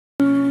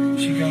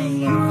She gonna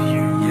love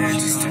you. Yeah,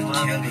 just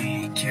killing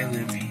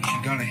me. She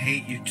gonna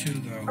hate you too,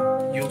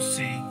 though. You'll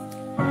see.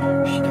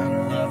 She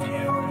doesn't love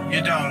you.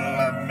 You don't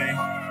love me.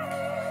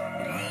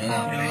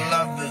 You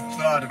love the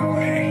thought of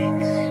me.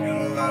 You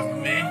love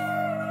me,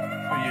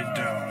 or you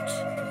don't.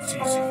 It's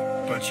easy,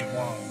 but you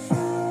won't.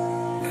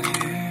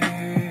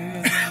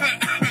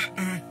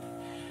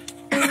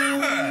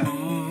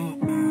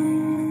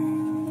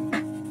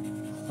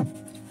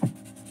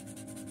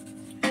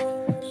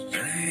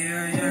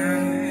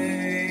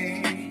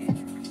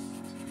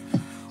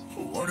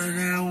 What did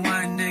that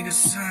white nigga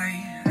say?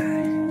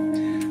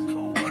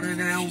 What did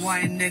that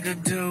white nigga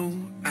do?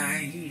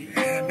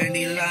 Man,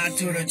 he lied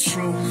to the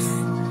truth.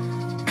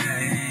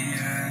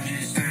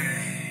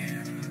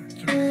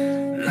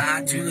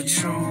 Lied to the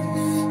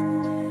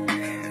truth.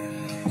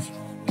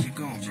 Keep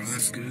going, bro.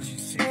 That's good.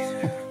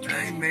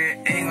 Hey,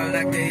 man, ain't gonna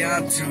let they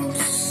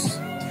obtuse.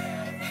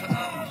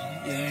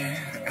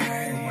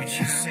 Yeah. What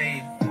you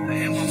say?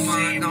 In my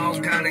mind, I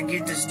gotta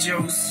get this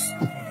juice.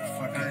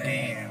 Fucking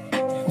damn.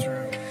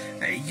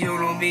 You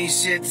don't mean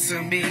shit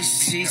to me,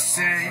 she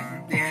said.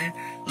 Yeah,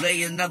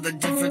 lay another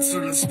difference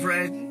to the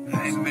spread.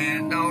 Hey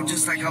man, no,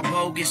 just like a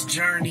bogus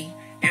journey.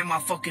 And my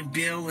fucking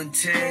Bill and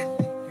Ted.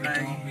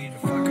 Hey,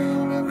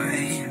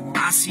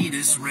 I see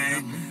this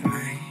red.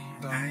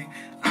 Hey,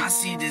 I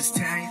see this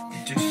tank.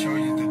 Just show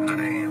you the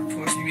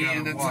push me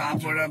in the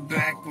top with a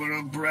back with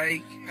a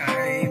break.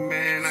 Hey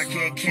man, I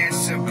can't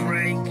catch a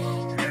break.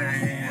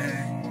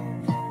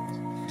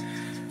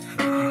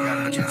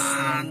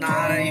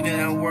 Not even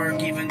at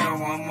work, even though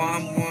I'm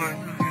on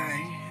one.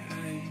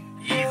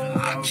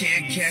 I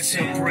can't catch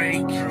a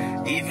break,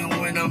 even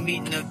when I'm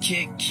eating a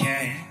Kit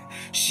Kat.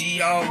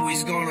 She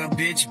always gonna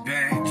bitch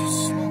back.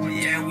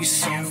 Yeah, we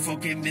so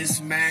fucking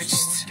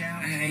mismatched.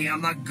 Hey,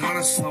 I'm not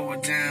gonna slow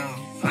it down.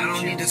 I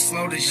don't need to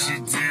slow this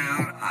shit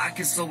down. I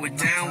can slow it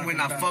down when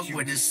I fuck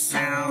with this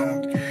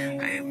sound.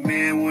 Hey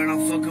man, when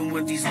I'm fucking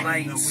with these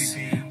lights,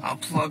 I'll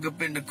plug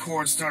up in the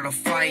court, start a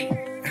fight.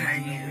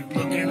 Hey,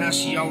 looking how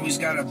she always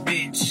got a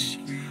bitch.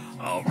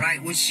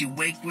 Alright, when she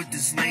wake with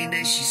this lane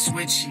that she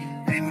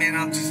switching. Hey man,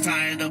 I'm just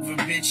tired of her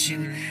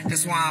bitching.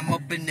 That's why I'm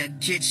up in the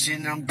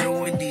kitchen, I'm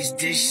doing these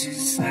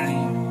dishes. Hey,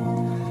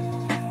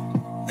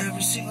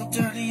 every single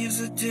dirty is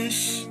a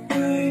dish.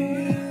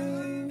 Hey,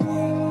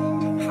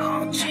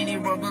 oh, genie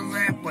rubber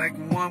lamp like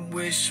one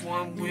wish.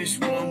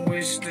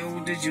 Still,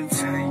 did you take?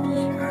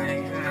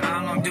 Hey,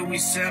 how long do we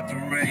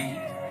separate?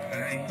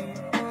 Hey,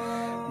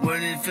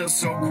 when it feels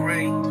so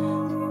great.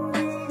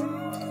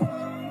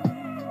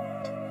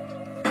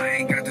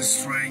 Got the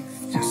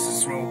strength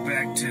just to roll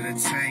back to the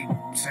tape.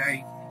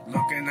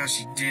 Looking how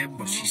she did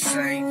what she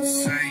say,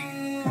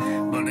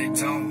 but it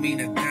don't mean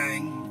a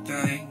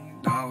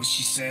thing. No,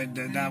 she said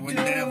that I would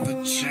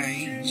never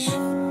change.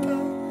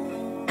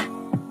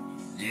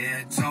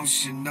 Yeah,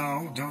 don't you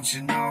know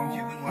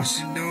what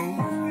she knew?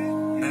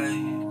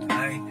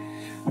 Hey,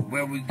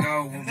 where we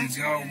go, when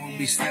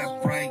we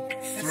step right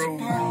through.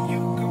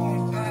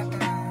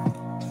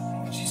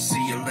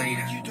 See you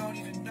later.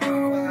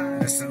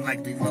 Listen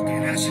like they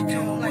looking how she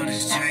doing what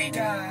is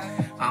changing.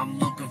 I'm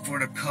looking for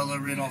the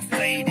color, it all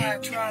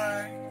faded.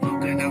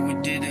 Looking how we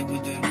did it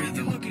with the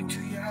rhythm.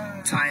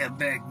 Tie it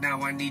back,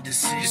 now I need to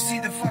see. You see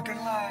the fucking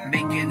line.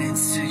 Make an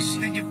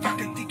incision. Then you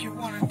fucking think you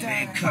wanna die.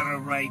 And cut her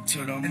right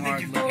to the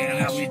mark. Look at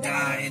how we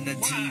die in the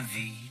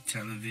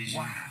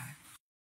television.